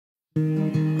One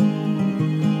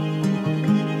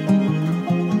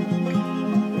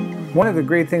of the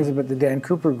great things about the Dan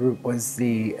Cooper Group was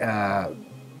the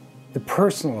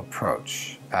personal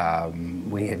approach.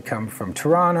 We had come from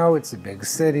Toronto. It's a big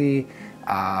city,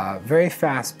 very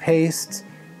fast-paced,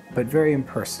 but very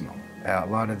impersonal. A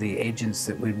lot of the agents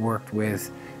that we'd worked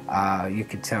with, you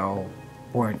could tell,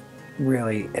 weren't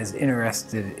really as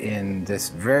interested in this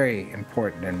very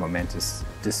important and momentous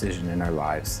decision in our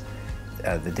lives.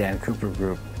 The Dan Cooper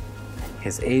Group,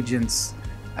 his agents,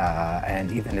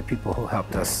 and even the people who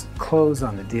helped us close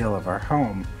on the deal of our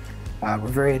home were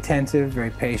very attentive,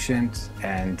 very patient,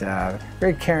 and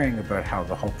very caring about how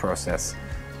the whole process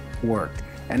worked,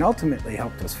 and ultimately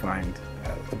helped us find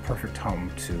the perfect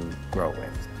home to grow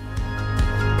with.